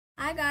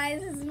Hi guys,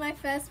 this is my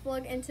first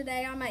vlog and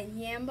today I'm at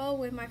Yamba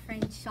with my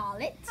friend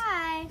Charlotte.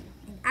 Hi.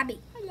 And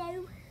Abby.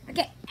 Hello.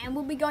 Okay, and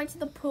we'll be going to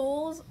the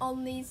pools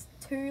on these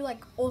two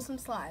awesome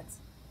slides.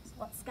 So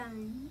let's go.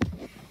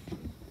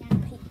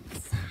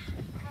 Peeps.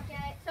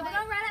 Okay, so we're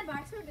gonna ride our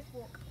bikes or just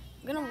walk?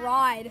 We're gonna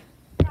ride.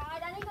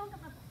 Ride, I need to go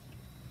get my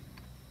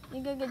bike.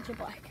 You go get your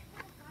bike.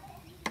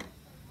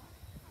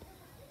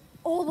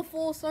 Oh, the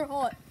floor's so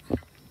hot.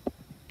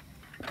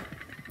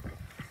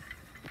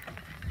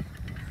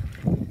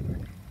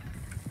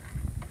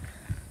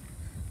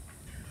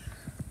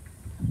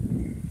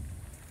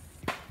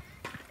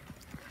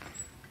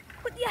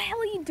 What the hell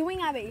are you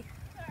doing, Abby?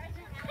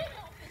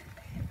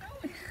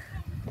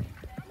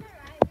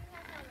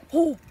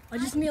 Oh, I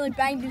just nearly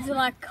banged into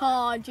that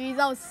car. Jeez,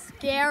 that was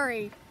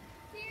scary.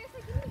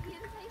 Seriously, can you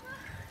hear the paper?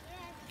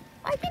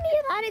 I can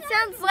hear that. It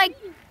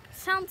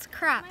sounds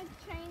crap. My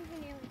chains are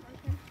nearly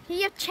broken.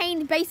 Your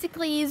chain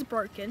basically is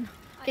broken.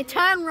 Okay,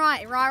 turn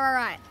right.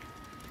 Right,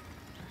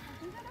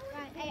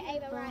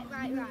 Ava, right.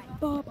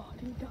 Baba,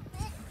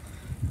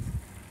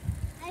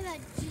 Ava,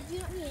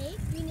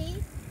 you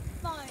need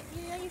phone.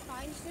 You know your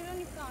phone, just do it on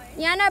your phone.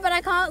 yeah, I know, but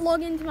I can't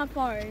log into my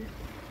phone.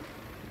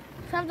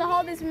 So I have to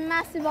hold this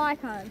massive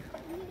icon.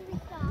 You need to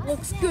restart.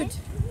 Looks good.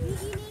 You need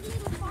a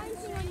little phone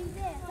thing on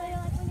there. So you're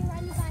like, when you're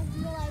riding the bike,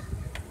 you're like,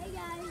 hey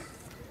guys.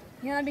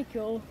 Yeah, that'd be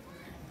cool.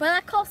 But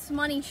that costs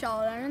money,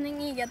 Charlotte. I don't think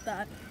you get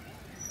that.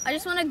 I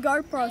just want a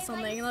GoPro or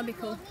something, and that'd be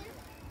cool.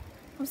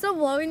 I'm still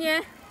vlogging,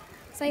 yeah.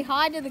 Say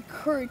hi to the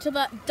crew, to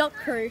the duck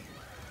crew.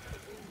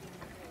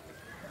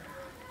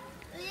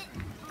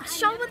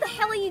 Charlotte, where the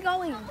hell are you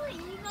going? You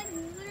like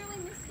literally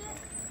missed it.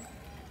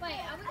 Wait,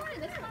 are we going to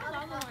this one or the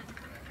other one?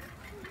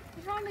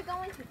 Which one are we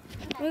going to?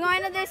 We're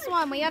going to this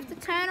one. We have to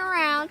turn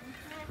around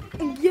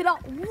and get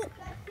up.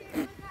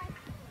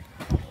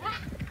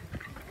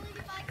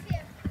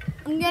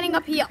 I'm getting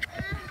up here.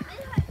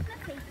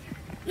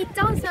 It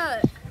does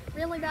hurt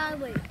really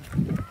badly.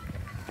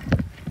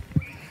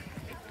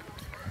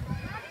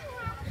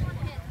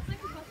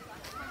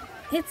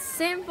 It's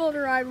simple to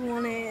ride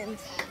one hand.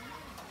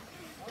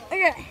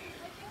 Okay.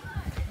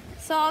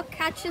 So I'll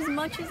catch as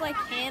much as I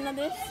can of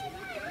this,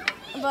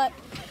 but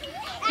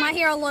I might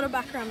hear a lot of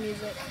background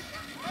music.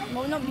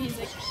 Well, not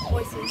music,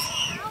 voices.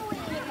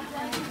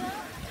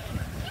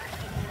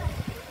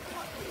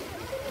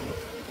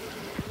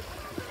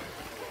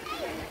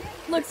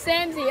 Look,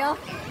 Sam's here.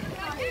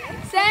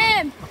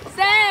 Sam!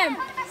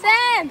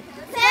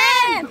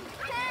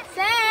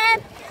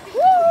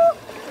 Woo!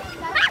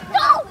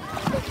 Go!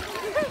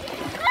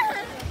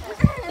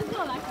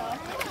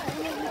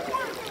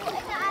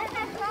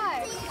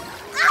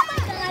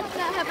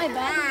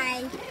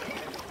 Bye.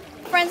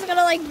 Friends are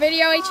gonna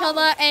video each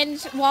other and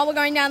while we're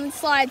going down the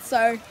slide,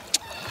 so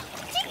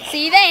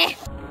see you there.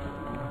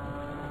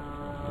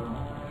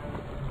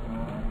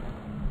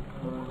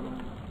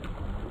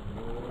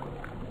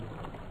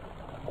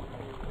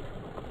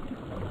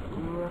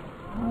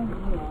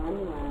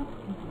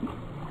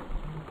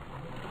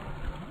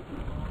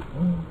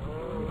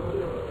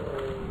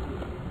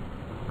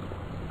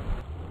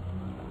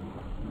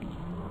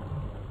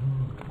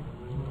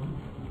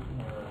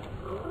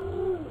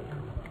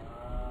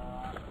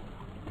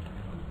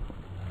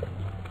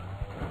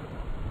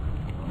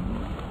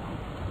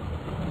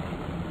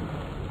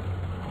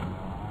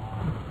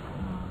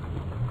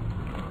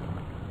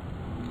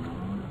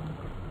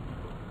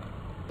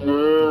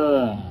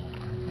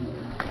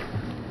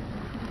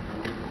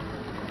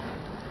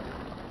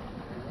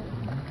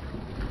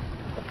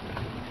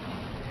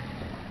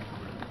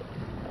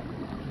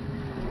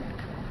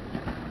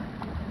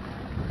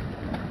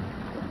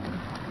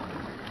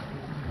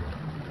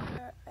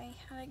 I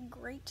had a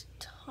great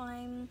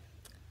time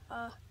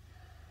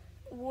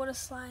water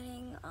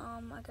sliding.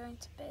 I'm going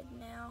to bed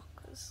now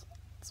because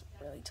it's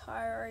really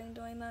tiring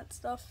doing that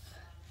stuff,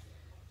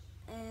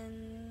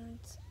 and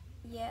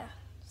yeah,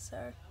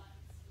 so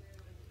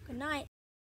good night.